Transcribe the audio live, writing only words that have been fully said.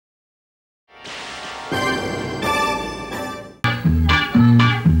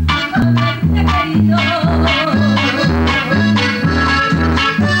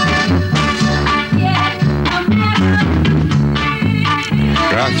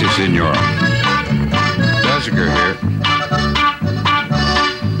Grazie, signora. Desiger here.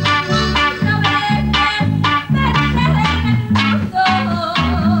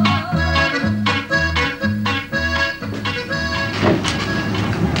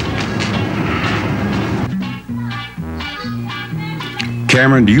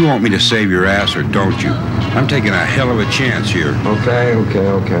 Cameron, do you want me to save your ass or don't you? I'm taking a hell of a chance here. Okay.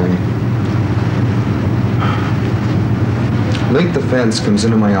 Link the Fence comes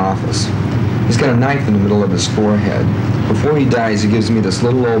into my office. He's got a knife in the middle of his forehead. Before he dies, he gives me this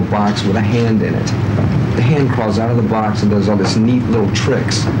little old box with a hand in it. The hand crawls out of the box and does all this neat little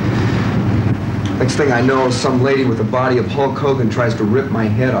tricks. Next thing I know, some lady with the body of Hulk Hogan tries to rip my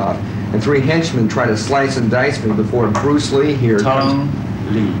head off, and 3 henchmen try to slice and dice me before Bruce Lee here Tong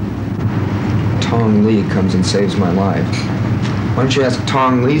Lee comes and saves my life. Why don't you ask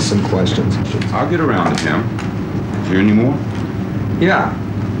Tong Lee some questions? I'll get around to him. Is there any more? Yeah.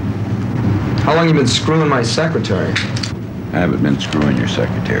 How long you been screwing my secretary? I haven't been screwing your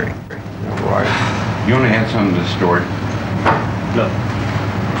secretary. Right. You only had some of the story. Look,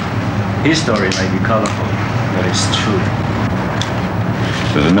 his story may be colorful, but it's true.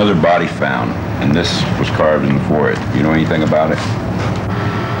 There's another body found, and this was carved in the forehead. You know anything about it?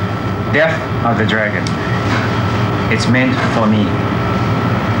 Death of the Dragon. It's meant for me.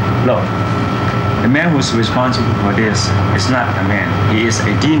 Look, the man who's responsible for this is not a man. He is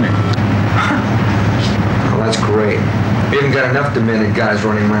a demon. Oh, that's great. We haven't got enough demented guys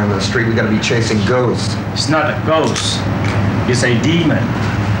running around the street. We gotta be chasing ghosts. It's not a ghost. It's a demon.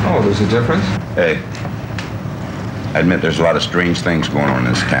 Oh, there's a difference? Hey, I admit there's a lot of strange things going on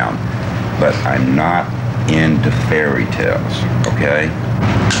in this town, but I'm not into fairy tales, okay?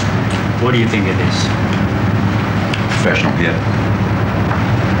 What do you think it is? Professional hit.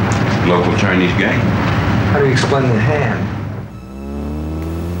 Local Chinese gang. How do you explain the hand?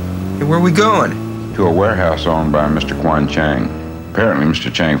 Hey, where are we going? To a warehouse owned by Mr. Quan Chang. Apparently,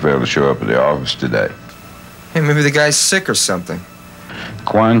 Mr. Chang failed to show up at the office today. Hey, maybe the guy's sick or something.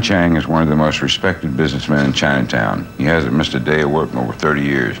 Quan Chang is one of the most respected businessmen in Chinatown. He hasn't missed a day of work in over 30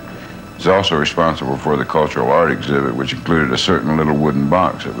 years. He's also responsible for the cultural art exhibit, which included a certain little wooden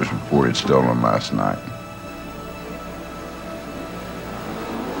box that was reported stolen last night.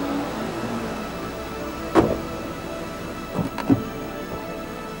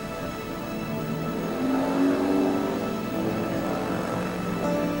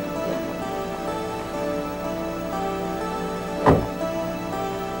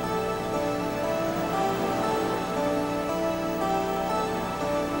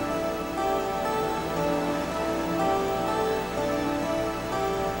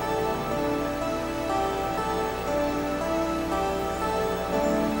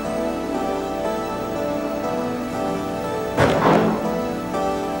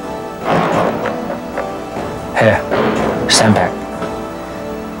 Here, stand back.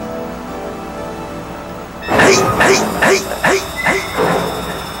 Hey!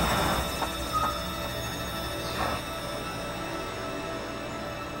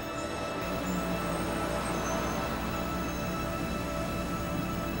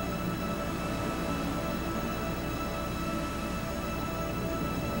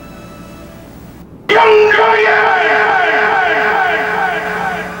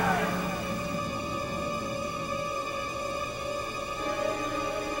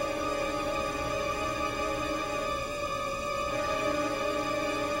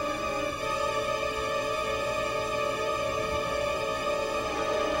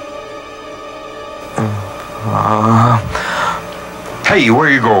 Hey, where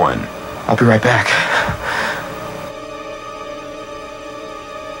are you going? I'll be right back.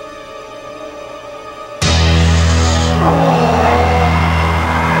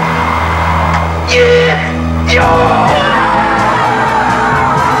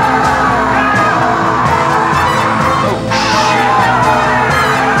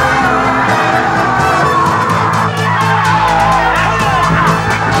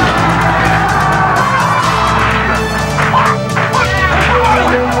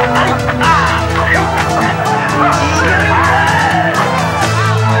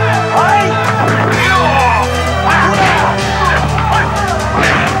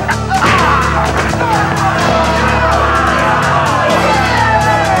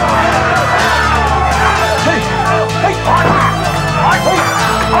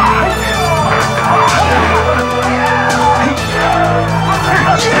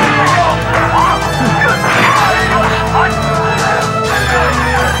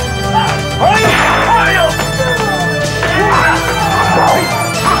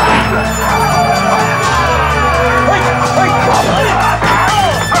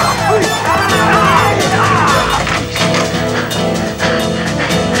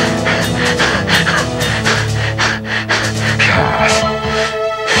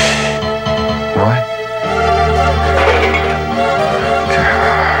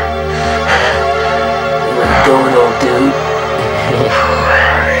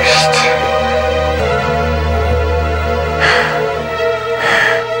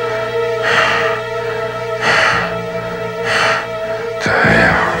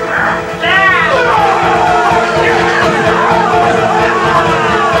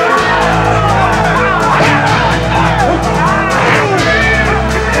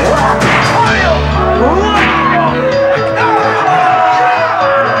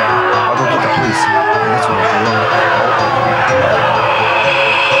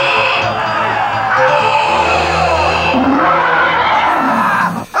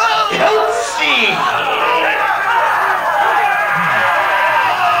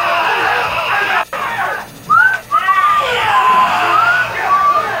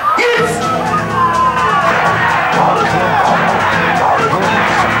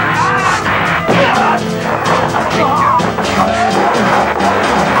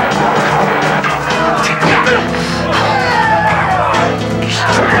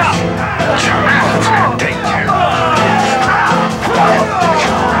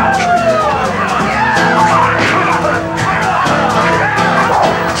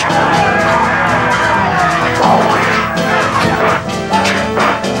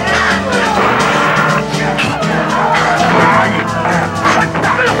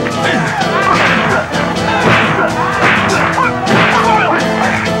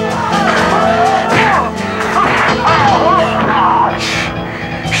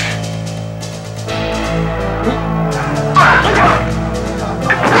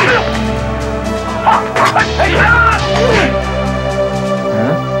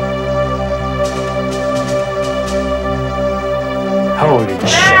 Holy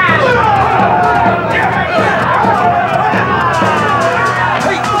shit.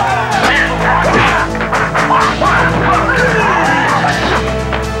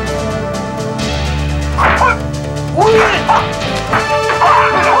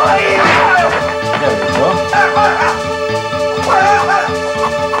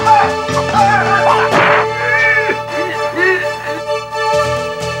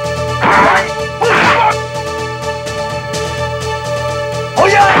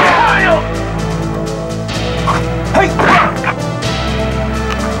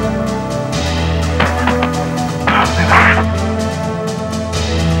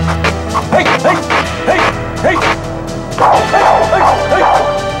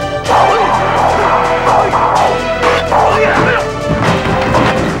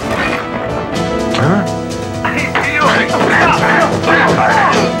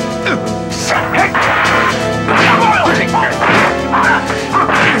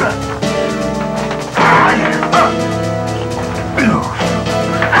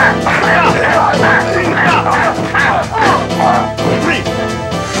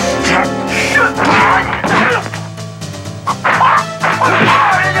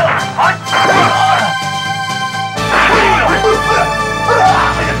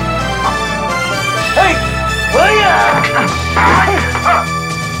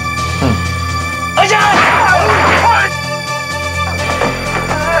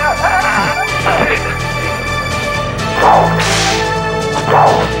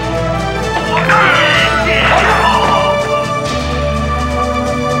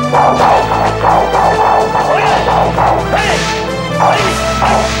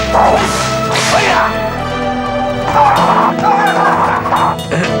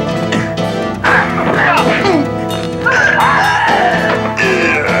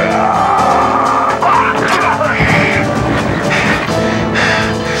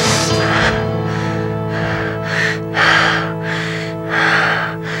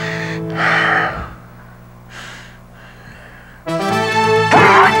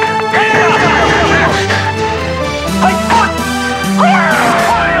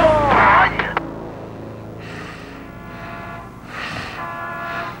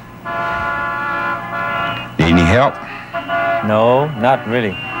 Any help? No, not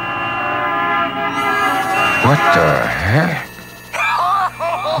really. What the heck?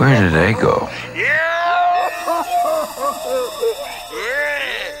 Where did they go?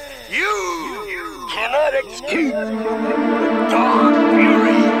 You cannot escape the dark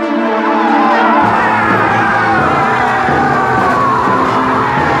fury.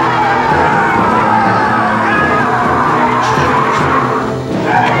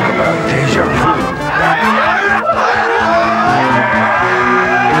 Deja vu.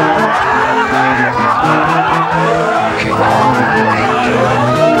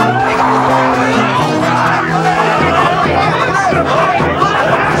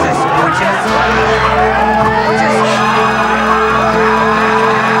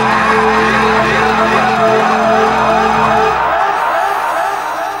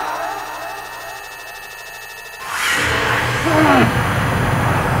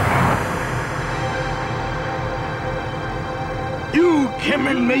 You,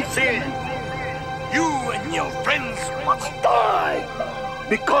 Cameron Mason, you and your friends must die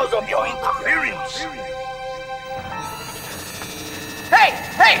because of your interference. Hey!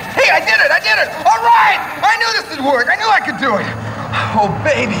 I did it! All right! I knew this would work. I knew I could do it. Oh,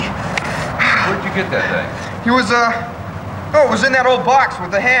 baby. Where'd you get that thing? He was, it was in that old box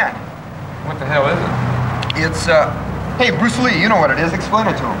with the hand. What the hell is it? It's, hey, Bruce Lee, you know what it is. Explain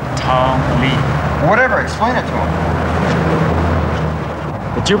it to him. Tom Lee. Whatever, explain it to him.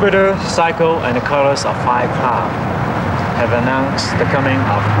 The Jupiter cycle and the colors of 5 clouds have announced the coming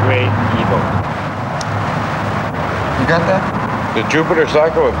of great evil. You got that? The Jupiter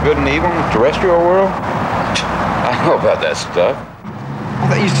cycle of good and evil in the terrestrial world? I know about that stuff. I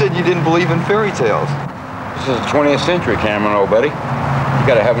thought you said you didn't believe in fairy tales. This is the 20th century, Cameron, old buddy. You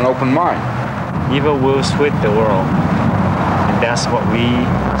gotta have an open mind. Evil will sweep the world, and that's what we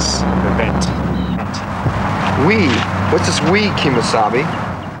must prevent. We? What's this we, Kimasabi?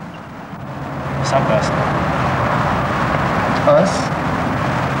 Some of us. Us?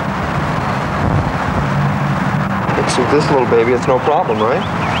 So with this little baby, it's no problem, right?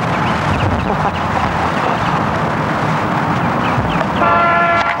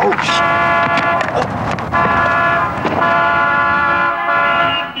 Oh,